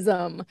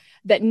Ronka-ism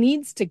that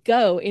needs to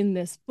go in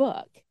this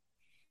book?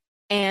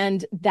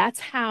 And that's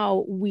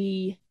how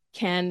we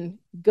can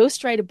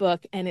ghostwrite a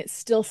book and it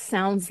still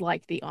sounds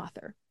like the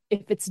author.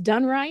 If it's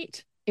done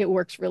right, it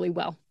works really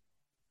well.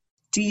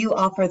 Do you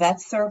offer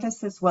that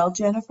service as well,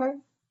 Jennifer?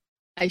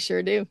 I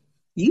sure do.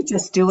 You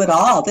just do it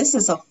all. This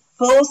is a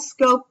full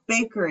scope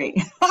bakery.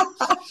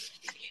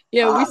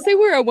 Yeah, we say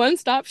we're a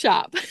one-stop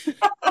shop.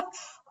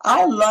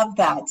 I love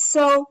that.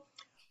 So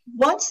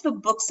once the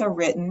books are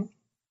written,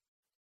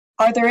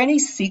 are there any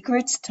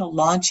secrets to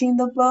launching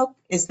the book?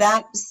 Is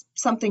that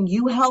something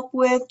you help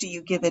with? Do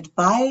you give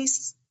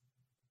advice?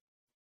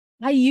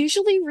 I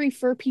usually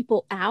refer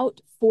people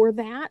out for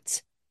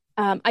that.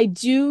 I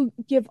do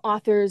give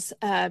authors,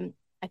 I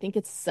think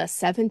it's a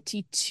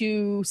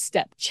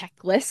 72-step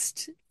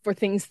checklist for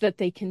things that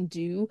they can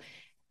do.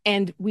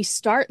 And we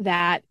start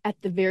that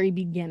at the very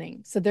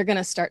beginning. So they're going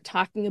to start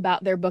talking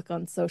about their book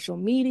on social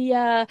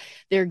media.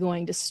 They're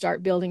going to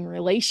start building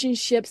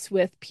relationships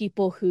with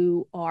people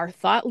who are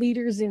thought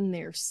leaders in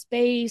their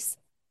space.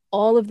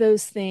 All of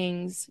those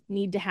things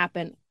need to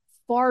happen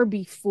far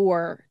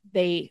before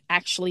they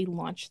actually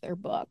launch their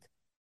book.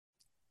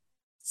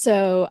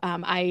 So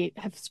I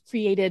have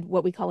created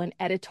what we call an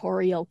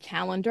editorial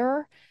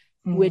calendar,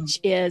 which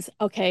is,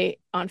 okay,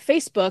 on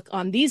Facebook,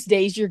 on these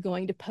days, you're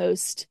going to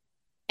post,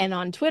 and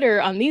on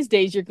Twitter, on these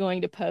days, you're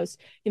going to post,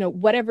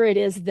 whatever it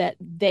is that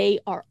they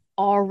are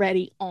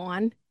already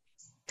on,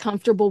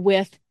 comfortable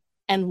with,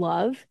 and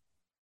love.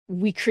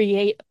 We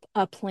create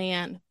a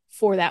plan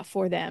for that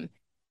for them,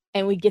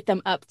 and we get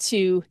them up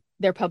to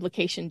their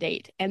publication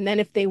date. And then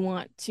if they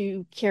want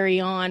to carry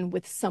on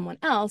with someone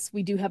else,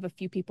 we do have a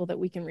few people that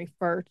we can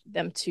refer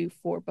them to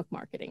for book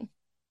marketing.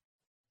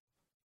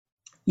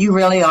 You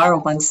really are a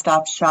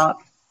one-stop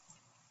shop.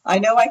 I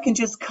know I can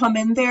just come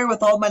in there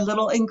with all my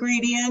little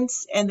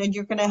ingredients, and then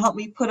you're going to help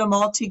me put them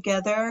all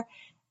together,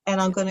 and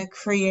I'm going to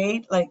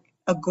create like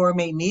a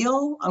gourmet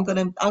meal. I'm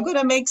going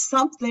to make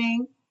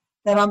something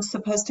that I'm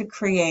supposed to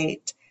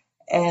create,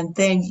 and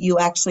then you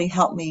actually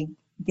help me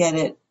get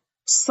it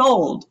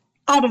sold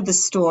out of the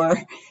store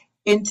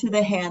into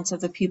the hands of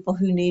the people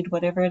who need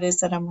whatever it is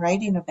that I'm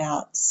writing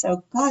about.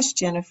 So, gosh,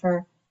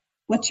 Jennifer,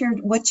 what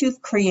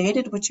you've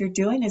created, what you're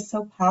doing is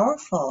so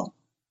powerful.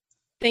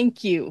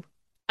 Thank you.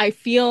 I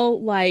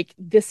feel like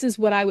this is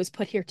what I was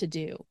put here to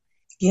do.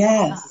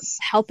 Yes.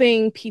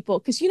 Helping people.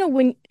 Because,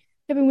 when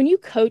you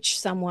coach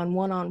someone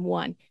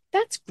one-on-one,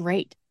 that's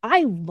great.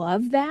 I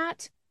love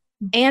that.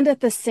 And at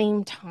the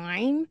same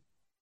time,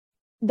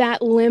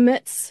 that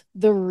limits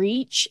the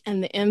reach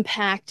and the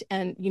impact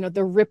and,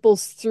 the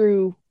ripples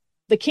through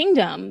the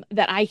kingdom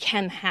that I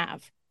can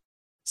have.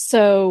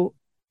 So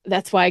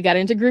that's why I got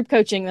into group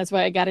coaching. That's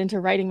why I got into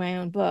writing my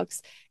own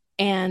books.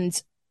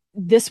 And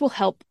this will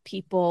help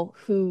people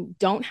who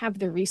don't have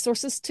the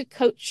resources to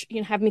coach,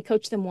 have me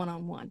coach them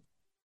one-on-one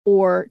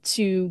or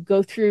to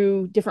go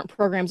through different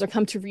programs or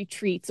come to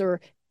retreats or,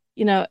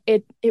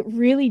 it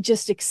really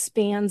just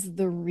expands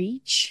the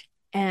reach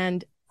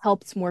and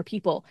helps more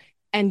people.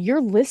 And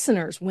your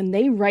listeners, when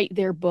they write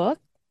their book,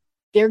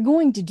 they're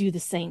going to do the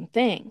same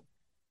thing.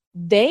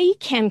 They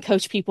can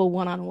coach people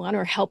one-on-one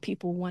or help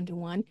people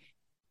one-to-one,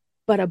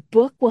 but a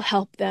book will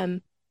help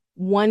them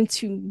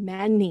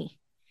one-to-many.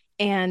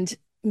 And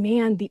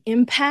man, the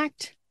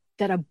impact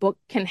that a book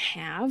can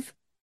have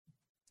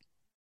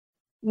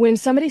when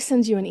somebody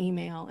sends you an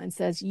email and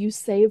says, "You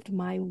saved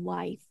my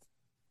life."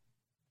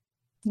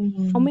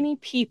 How many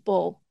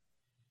people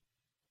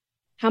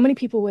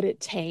would it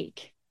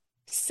take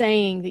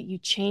saying that you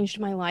changed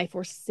my life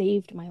or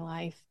saved my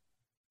life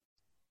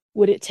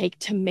would it take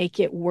to make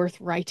it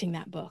worth writing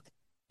that book?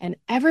 And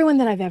everyone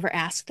that I've ever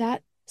asked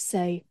that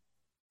say,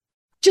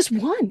 just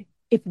one.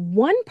 If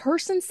one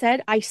person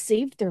said I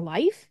saved their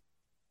life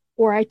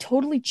or I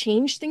totally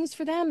changed things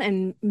for them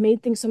and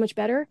made things so much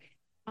better,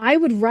 I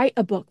would write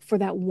a book for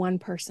that one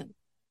person.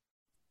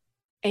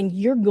 And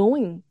you're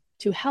going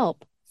to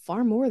help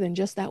far more than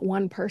just that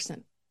one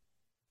person.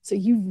 So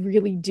you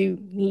really do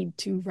need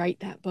to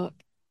write that book.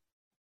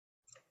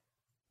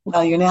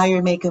 Well,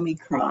 you're making me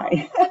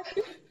cry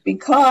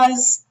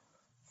because,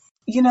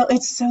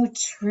 it's so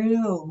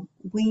true.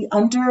 We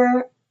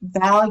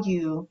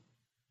undervalue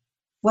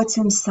what's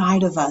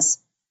inside of us,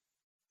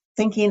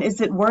 thinking,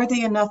 is it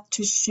worthy enough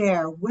to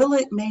share? Will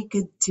it make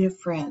a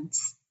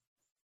difference?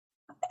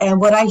 And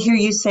what I hear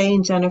you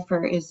saying,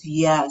 Jennifer, is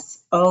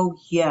yes. Oh,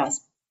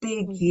 yes.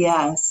 Big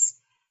yes.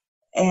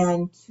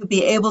 And to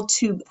be able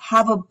to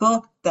have a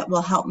book that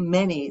will help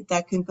many,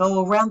 that can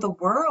go around the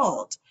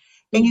world.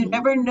 And you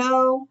never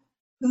know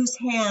whose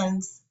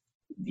hands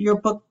your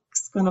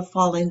book's going to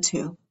fall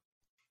into.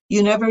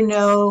 You never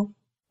know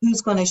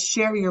who's going to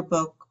share your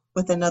book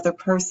with another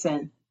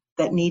person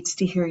that needs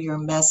to hear your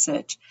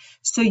message.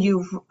 So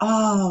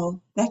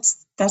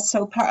that's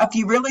so powerful. If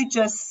you really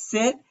just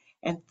sit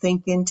and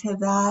think into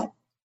that,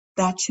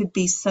 that should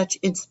be such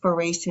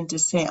inspiration to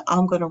say,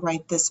 I'm going to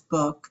write this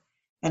book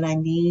and I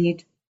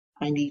need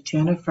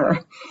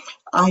Jennifer.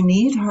 I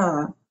need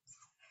her.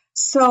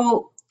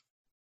 So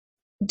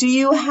do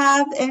you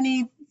have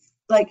any,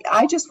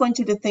 I just want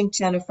you to think,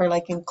 Jennifer,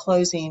 in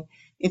closing,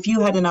 if you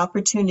had an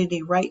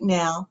opportunity right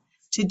now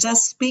to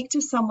just speak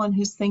to someone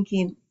who's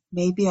thinking,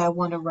 maybe I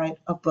want to write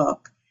a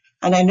book.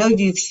 And I know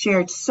you've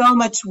shared so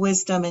much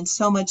wisdom and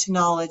so much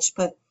knowledge,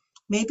 but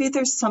maybe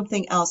there's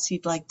something else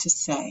you'd like to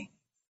say.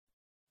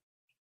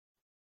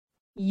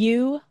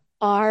 You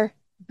are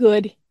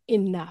good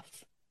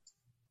enough.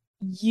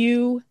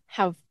 You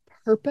have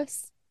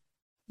purpose.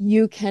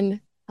 You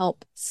can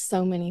help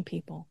so many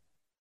people.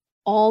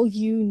 All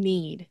you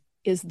need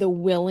is the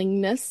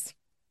willingness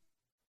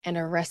and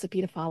a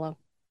recipe to follow.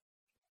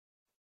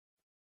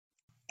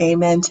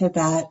 Amen to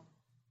that.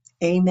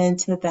 Amen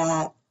to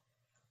that.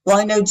 Well,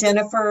 I know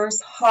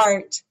Jennifer's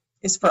heart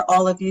is for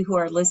all of you who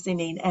are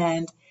listening,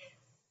 and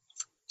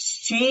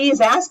she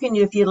is asking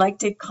you if you'd like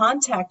to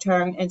contact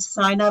her and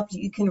sign up.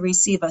 You can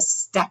receive a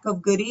stack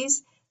of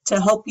goodies to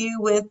help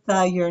you with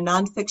your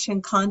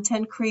nonfiction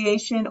content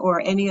creation or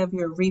any of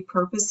your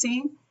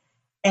repurposing,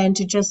 and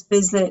to just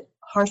visit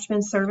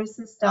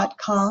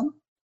harshmanservices.com.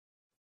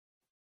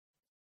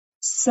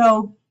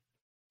 So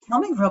tell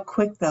me real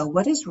quick, though,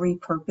 what is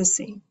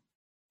repurposing?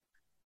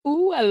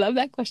 Ooh, I love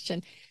that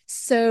question.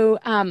 So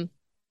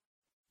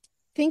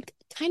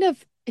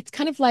it's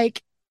kind of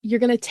like you're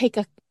going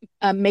to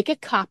make a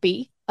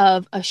copy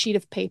of a sheet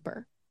of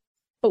paper.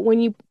 But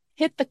when you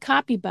hit the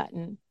copy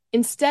button,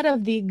 instead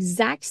of the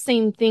exact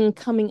same thing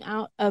coming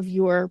out of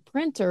your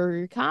printer or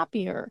your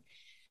copier,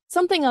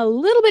 something a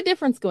little bit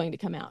different is going to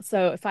come out.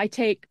 So if I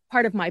take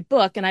part of my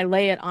book and I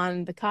lay it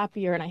on the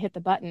copier and I hit the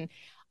button,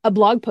 a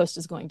blog post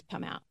is going to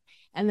come out.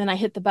 And then I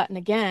hit the button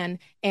again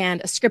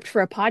and a script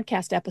for a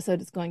podcast episode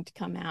is going to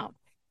come out.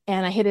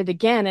 And I hit it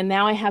again, and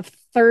now I have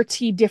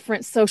 30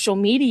 different social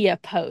media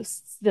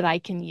posts that I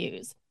can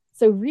use.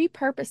 So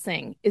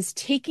repurposing is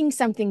taking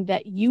something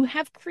that you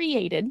have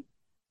created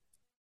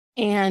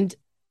and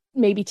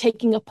maybe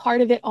taking a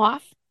part of it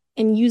off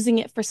and using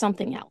it for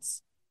something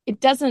else. It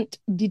doesn't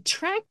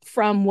detract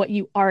from what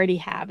you already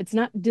have. It's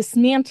not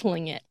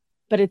dismantling it,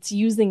 but it's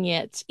using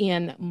it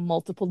in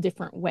multiple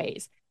different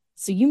ways.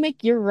 So you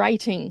make your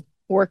writing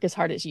work as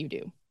hard as you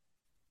do.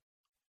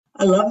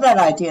 I love that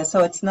idea.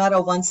 So it's not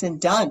a once and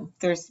done.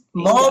 There's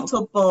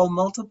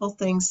multiple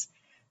things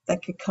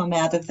that could come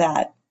out of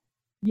that.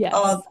 Yes.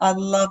 I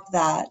love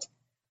that.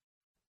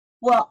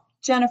 Well,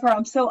 Jennifer,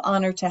 I'm so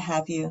honored to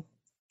have you.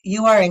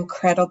 You are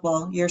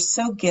incredible. You're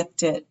so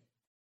gifted.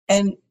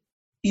 And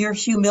your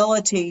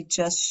humility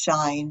just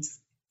shines.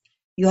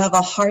 You have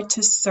a heart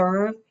to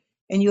serve,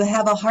 and you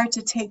have a heart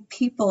to take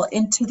people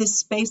into the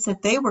space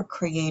that they were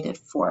created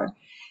for.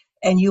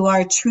 And you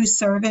are a true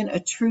servant, a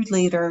true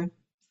leader.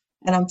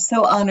 And I'm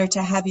so honored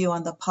to have you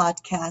on the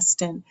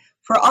podcast. And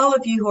for all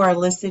of you who are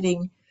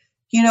listening,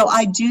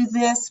 I do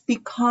this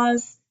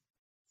because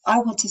I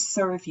want to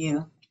serve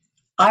you.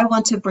 I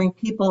want to bring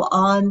people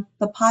on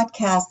the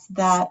podcast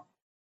that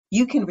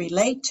you can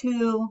relate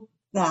to,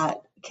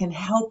 that can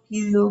help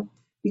you,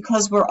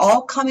 because we're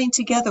all coming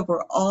together.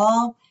 We're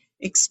all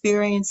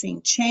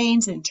experiencing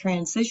change and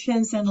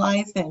transitions in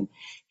life. And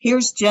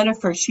here's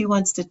Jennifer. She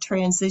wants to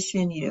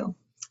transition you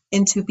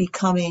into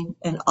becoming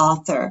an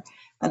author.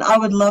 And I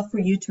would love for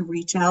you to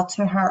reach out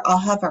to her. I'll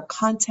have her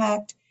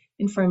contact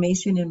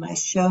information in my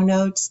show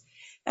notes.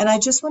 And I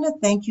just want to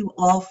thank you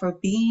all for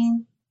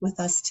being with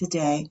us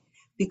today,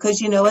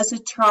 because, as a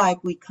tribe,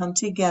 we come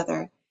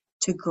together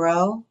to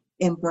grow,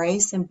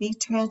 embrace, and be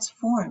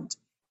transformed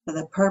for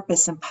the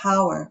purpose and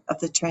power of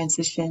the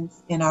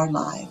transitions in our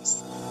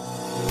lives.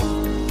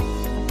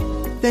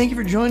 Thank you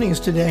for joining us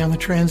today on the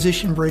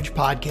Transition Bridge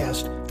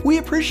podcast. We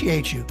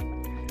appreciate you.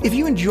 If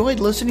you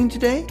enjoyed listening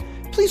today,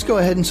 please go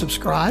ahead and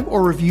subscribe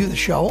or review the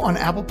show on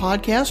Apple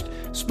Podcast,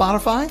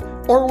 Spotify,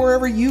 or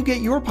wherever you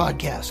get your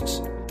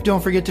podcasts.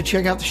 Don't forget to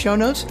check out the show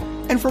notes.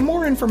 And for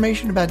more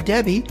information about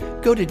Debbie,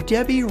 go to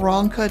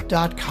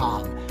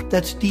DebbieRonca.com.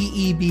 That's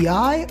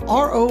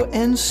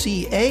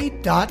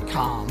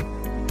DebbieRonca.com.